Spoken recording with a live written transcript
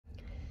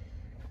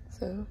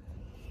So,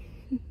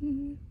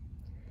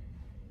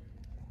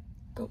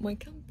 got my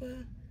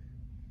camper.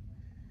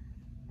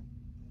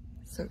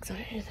 So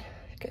excited,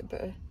 get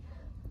better.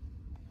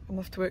 I'm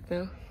off to work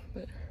now,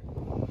 but...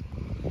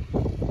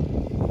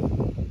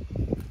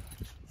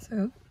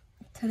 So,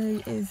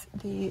 today is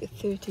the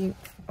 13th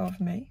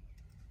of May.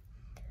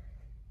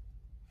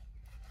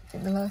 I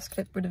think the last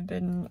clip would have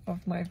been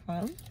of my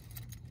van.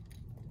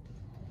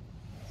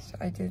 So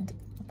I did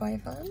buy a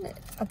van.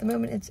 At the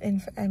moment it's in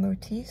for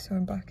MOT, so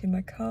I'm back in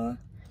my car.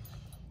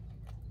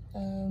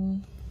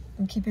 I'm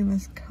keeping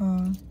this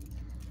car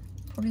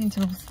probably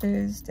until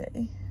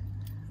Thursday,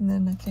 and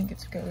then I think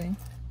it's going.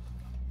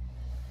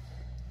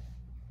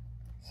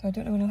 So I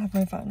don't know when I'll have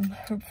my van.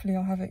 Hopefully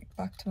I'll have it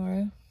back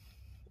tomorrow.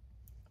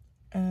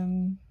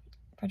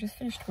 I just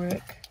finished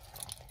work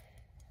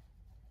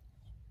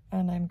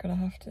and I'm gonna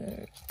have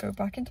to go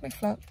back into my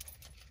flat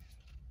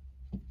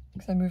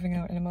because I'm moving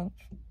out in a month,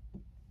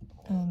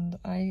 and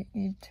I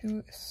need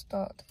to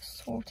start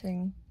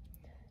sorting.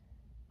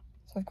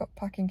 So I've got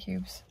packing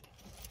cubes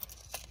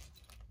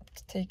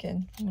to take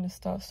in. I'm gonna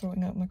start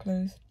sorting out my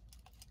clothes.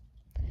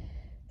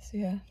 So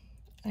yeah,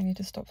 I need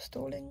to stop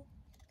stalling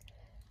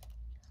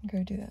and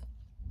go do that.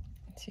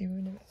 See you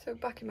in a bit. So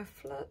back in my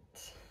flat,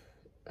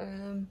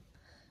 I've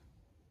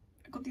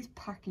got these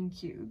packing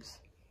cubes.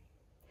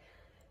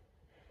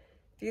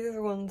 These are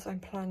the ones I'm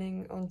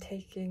planning on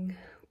taking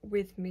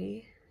with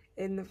me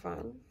in the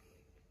van.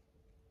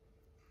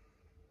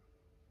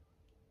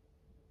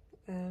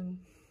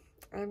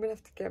 I'm gonna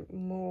have to get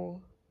more.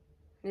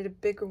 I need a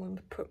bigger one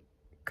to put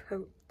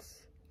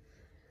coats.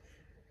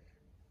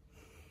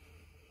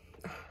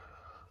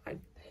 I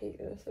hate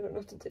this, I don't know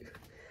what to do.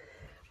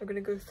 I'm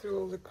gonna go through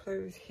all the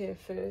clothes here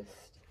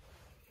first.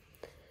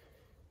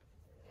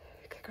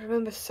 I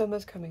remember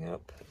summer's coming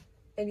up.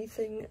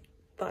 Anything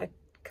that I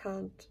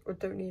can't or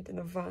don't need in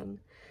a van,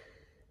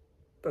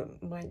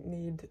 but might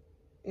need,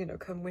 you know,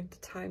 come winter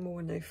time or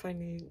when I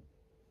finally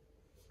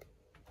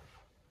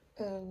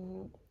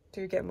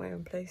do get my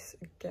own place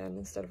again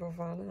instead of a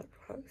van at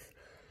the house.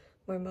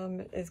 My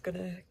mum is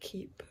gonna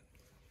keep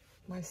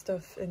my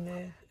stuff in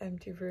their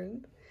empty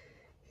room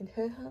in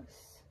her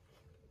house,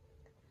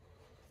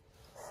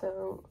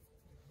 so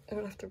I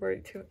don't have to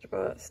worry too much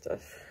about that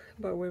stuff,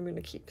 about where I'm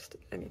gonna keep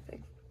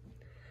anything.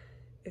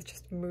 It's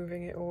just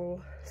moving it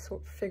all,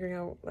 sort of figuring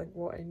out like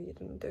what I need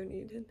and don't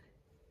need in.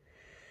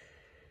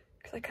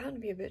 Because I can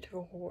be a bit of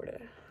a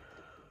hoarder.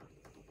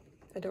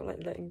 I don't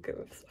like letting go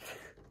of stuff.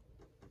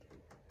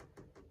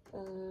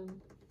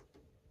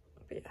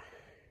 But yeah,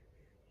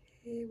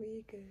 here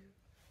we go.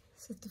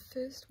 So the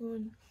first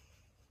one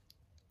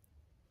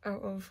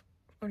out of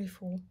only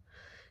 4.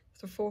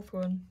 It's the 4th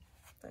one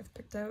that I've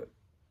picked out,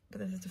 but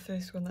this is the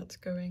first one that's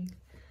going.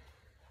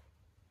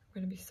 I'm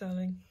going to be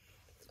selling.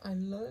 I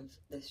love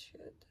this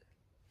shirt,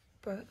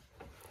 but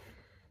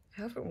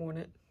I haven't worn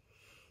it.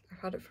 I've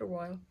had it for a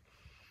while,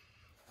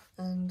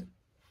 and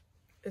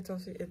it's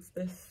obviously, it's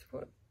this,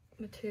 what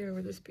material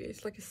would this be?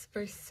 It's like a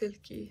very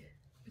silky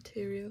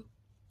material.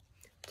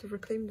 It's a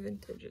reclaimed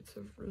vintage. It's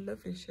a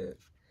lovely shirt,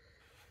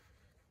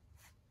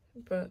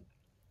 but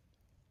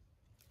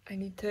I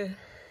need to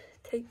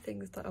take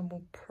things that are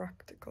more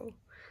practical,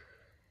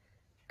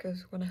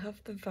 because when I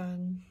have the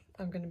van,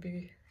 I'm going to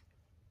be,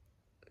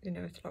 you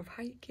know, it's a lot of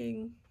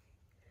hiking,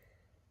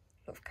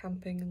 a lot of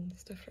camping and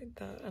stuff like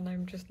that, and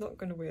I'm just not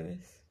going to wear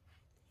this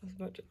as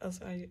much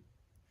as I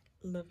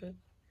love it.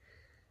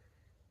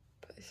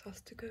 But this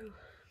has to go.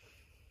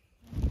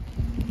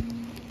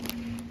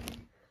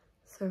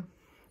 So,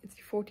 it's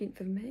the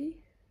 14th of May.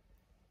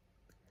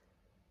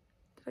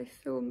 Did I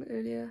film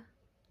earlier?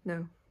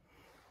 No.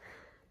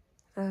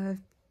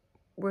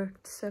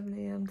 Worked 7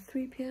 AM to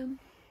 3 PM.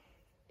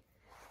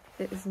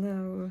 It is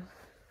now,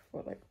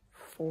 what, like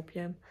 4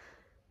 PM.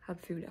 Had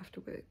food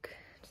after work,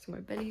 so my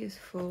belly is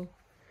full,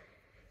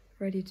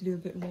 ready to do a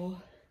bit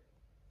more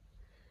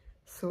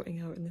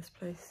sorting out in this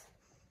place.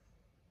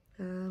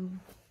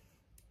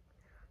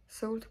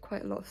 Sold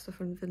quite a lot of stuff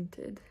on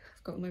Vinted.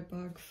 I've got my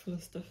bag full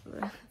of stuff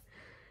there.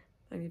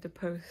 I need to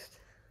post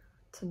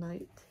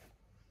tonight.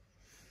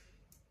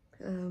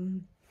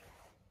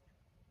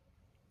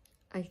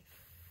 I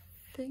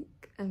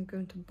think I'm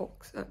going to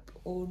box up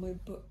all my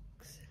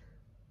books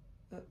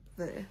up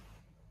there.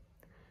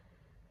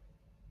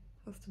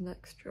 That's the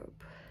next job.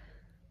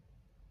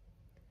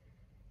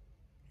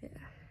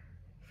 Yeah,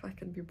 if I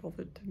can be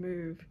bothered to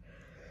move.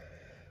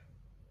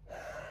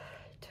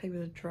 Today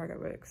was a drag at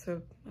work,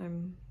 so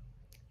I'm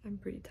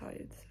pretty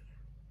tired.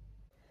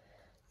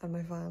 And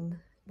my van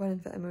went in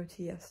for MOT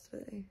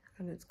yesterday,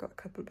 and it's got a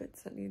couple of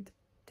bits that need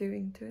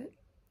doing to it.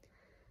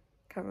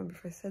 Can't remember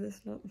if I said this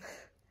or not,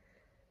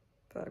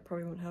 but I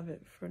probably won't have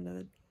it for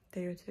another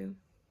day or 2.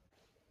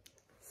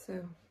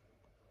 So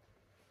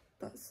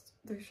that's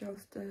those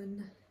shelves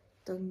done.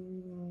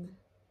 Done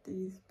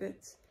these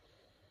bits.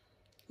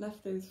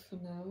 Left those for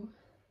now.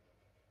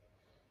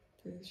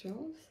 Those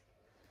shelves.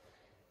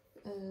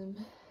 I'm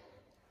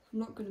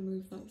not going to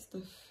move that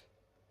stuff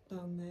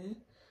down there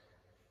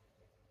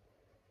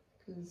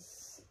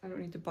because I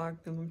don't need to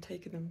bag them. I'm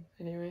taking them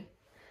anyway.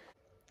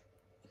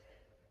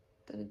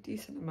 done a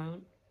decent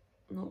amount,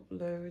 not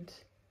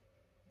loads,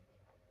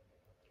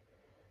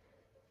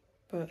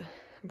 but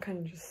I'm kind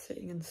of just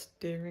sitting and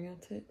staring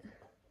at it.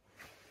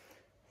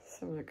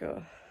 So I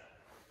got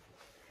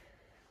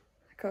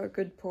a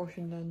good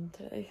portion done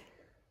today.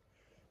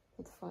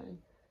 That's fine.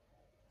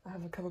 I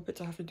have a couple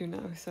bits I have to do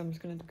now, so I'm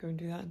just going to go and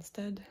do that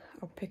instead.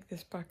 I'll pick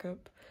this back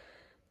up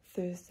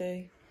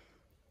Thursday.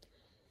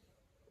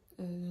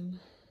 I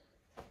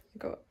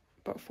got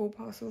about 4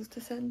 parcels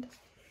to send,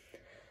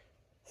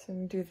 so I'm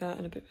going to do that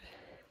and a bit of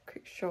a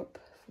quick shop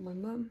for my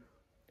mum.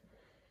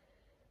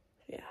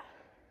 Yeah,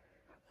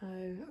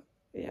 I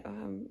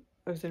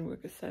was in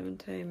work at 7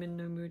 today. I'm in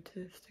no mood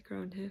to stick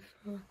around here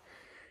for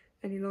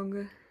any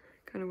longer.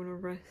 Kind of want to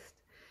rest.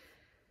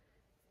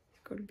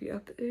 I've got to be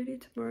up early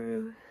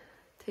tomorrow,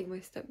 take my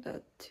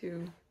stepdad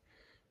to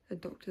a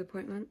doctor's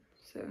appointment,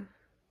 so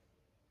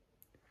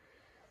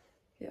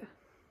yeah,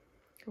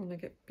 I want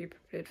to be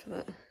prepared for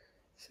that.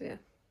 So yeah,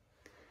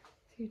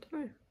 see you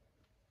tomorrow.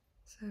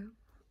 So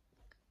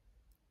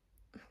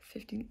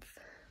 15th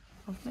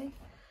of May.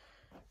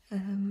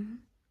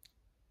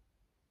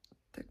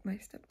 Took my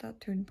stepdad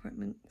to an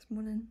appointment this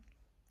morning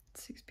at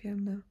 6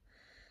 PM now.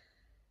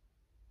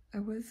 I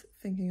was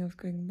thinking of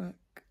going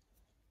back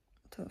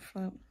to the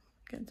flat,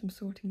 getting some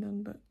sorting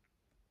done, but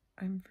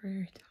I'm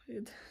very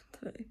tired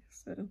today,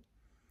 so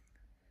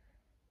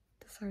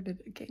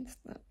decided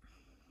against that.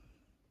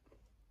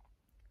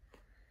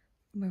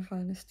 My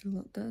van is still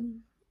not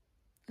done.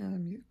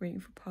 I'm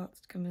waiting for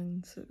parts to come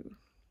in, so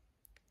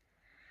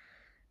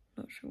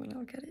not sure when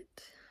I'll get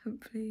it.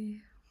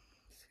 Hopefully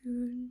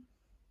soon.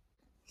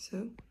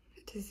 So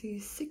it is the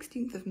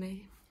 16th of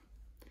May.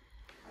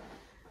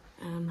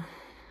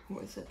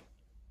 What is it?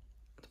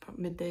 It's about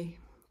midday,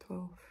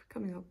 12,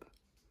 coming up.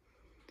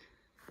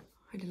 I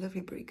had a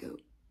lovely breakout.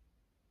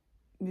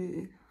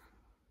 Ugh.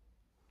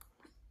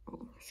 Oh,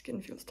 my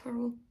skin feels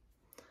terrible.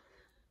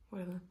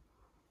 Whatever.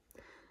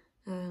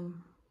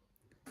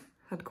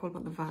 Had a call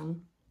about the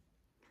van.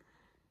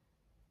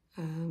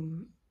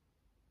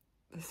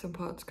 There's some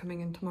parts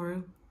coming in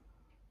tomorrow.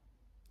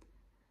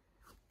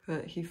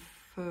 But he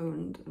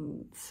phoned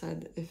and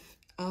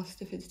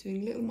asked if it's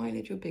doing little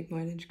mileage or big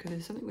mileage, because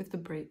there's something with the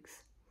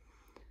brakes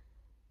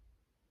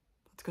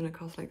that's going to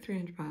cost like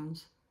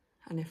 £300,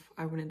 and if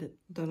I wanted it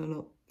done a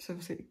lot, so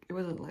obviously it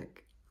wasn't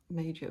like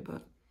major,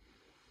 but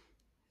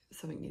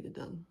something needed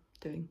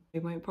doing. We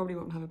probably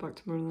won't have it back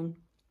tomorrow then,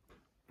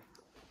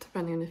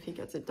 depending on if he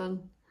gets it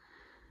done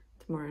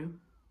tomorrow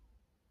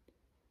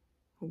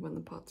or when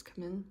the parts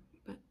come in.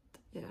 But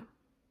yeah,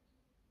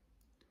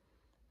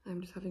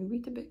 I'm just having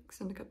Weetabix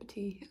and a cup of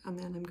tea, and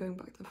then I'm going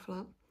back to the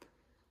flat.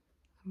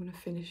 I'm going to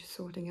finish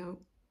sorting out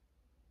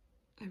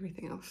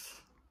everything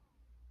else.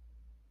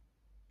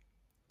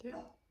 Yeah.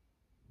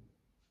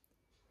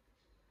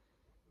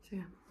 So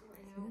yeah.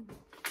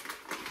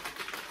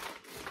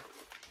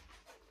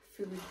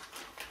 Food.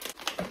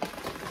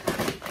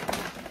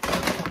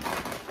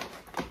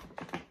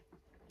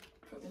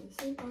 Put in the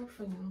same bag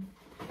for now.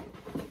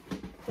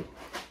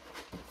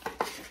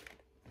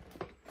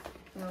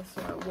 And I'll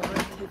sort out what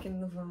I'm taking in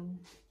the van,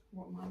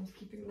 what Mum's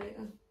keeping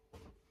later.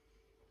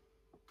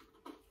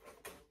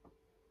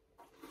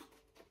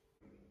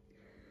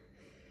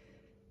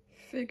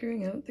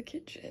 Figuring out the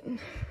kitchen.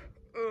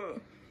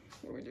 Ugh.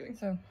 What are we doing?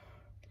 So,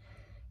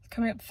 it's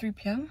coming up to 3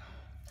 PM.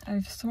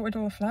 I've sorted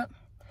all the flat.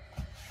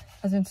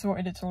 As in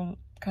sorted, it's all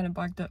kind of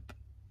bagged up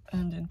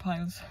and in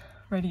piles,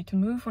 ready to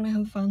move when I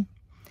have the van.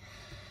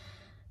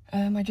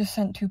 I just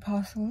sent 2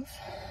 parcels.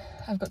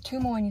 I've got 2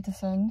 more I need to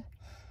send.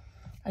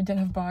 I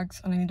didn't have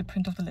bags and I need to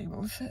print off the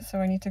labels, so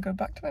I need to go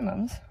back to my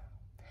mum's,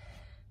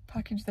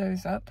 package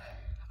those up,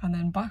 and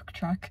then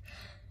backtrack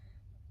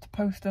to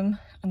post them,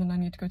 and then I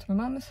need to go to my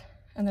mum's,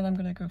 and then I'm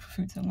going to go for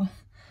food somewhere,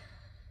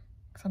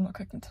 because I'm not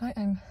cooking tonight.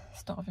 I'm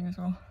starving as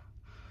well.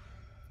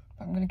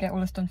 But I'm going to get all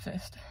this done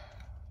first.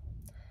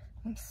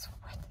 I'm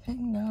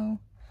sweating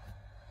now.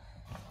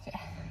 So yeah,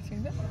 see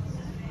you in a bit.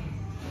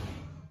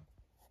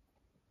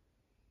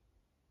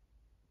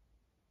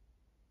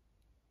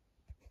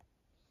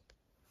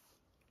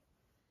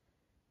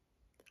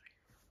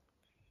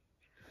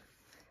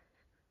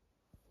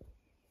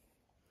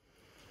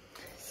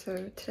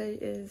 So today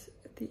is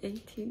the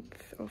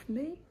 18th of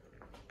May.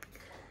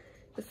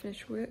 Just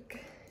finished work.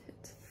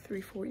 It's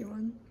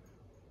 3:41.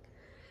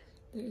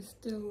 There's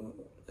still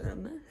a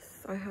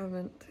mess. I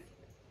haven't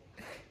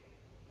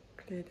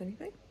cleared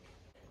anything.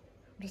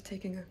 I'm just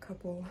taking a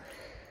couple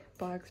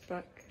bags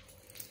back.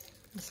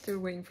 I'm still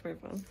waiting for my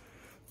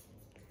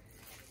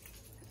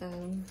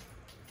van.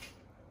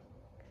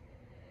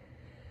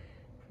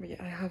 But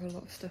yeah, I have a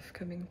lot of stuff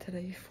coming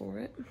today for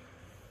it,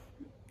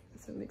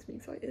 so it makes me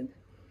excited.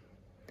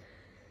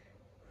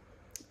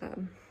 But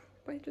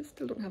I just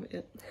still don't have it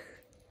yet.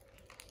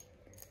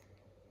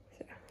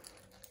 So yeah,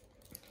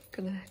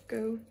 gonna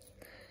go.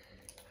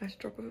 I have to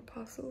drop off a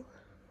parcel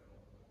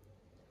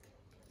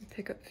and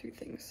pick up a few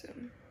things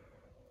soon.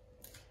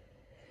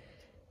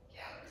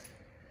 Yeah,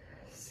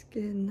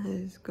 skin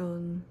has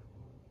gone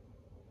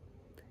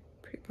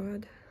pretty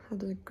bad.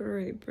 Had a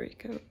great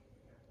breakout.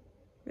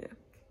 Yeah.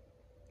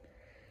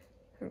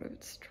 don't know if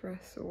it's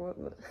stress or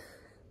what, but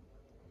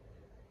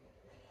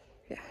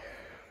yeah.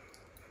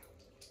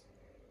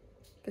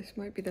 This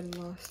might be the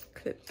last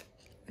clip.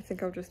 I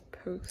think I'll just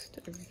post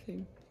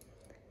everything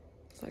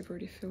I've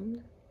already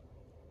filmed.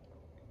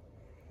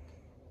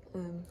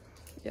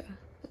 Yeah.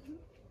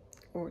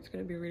 Or it's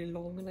going to be really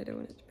long and I don't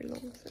want it to be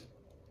long, so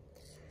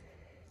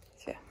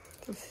yeah,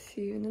 I'll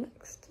see you in the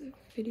next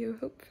video.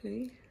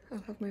 Hopefully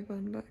I'll have my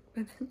van back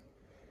by then.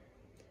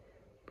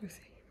 We'll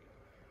see.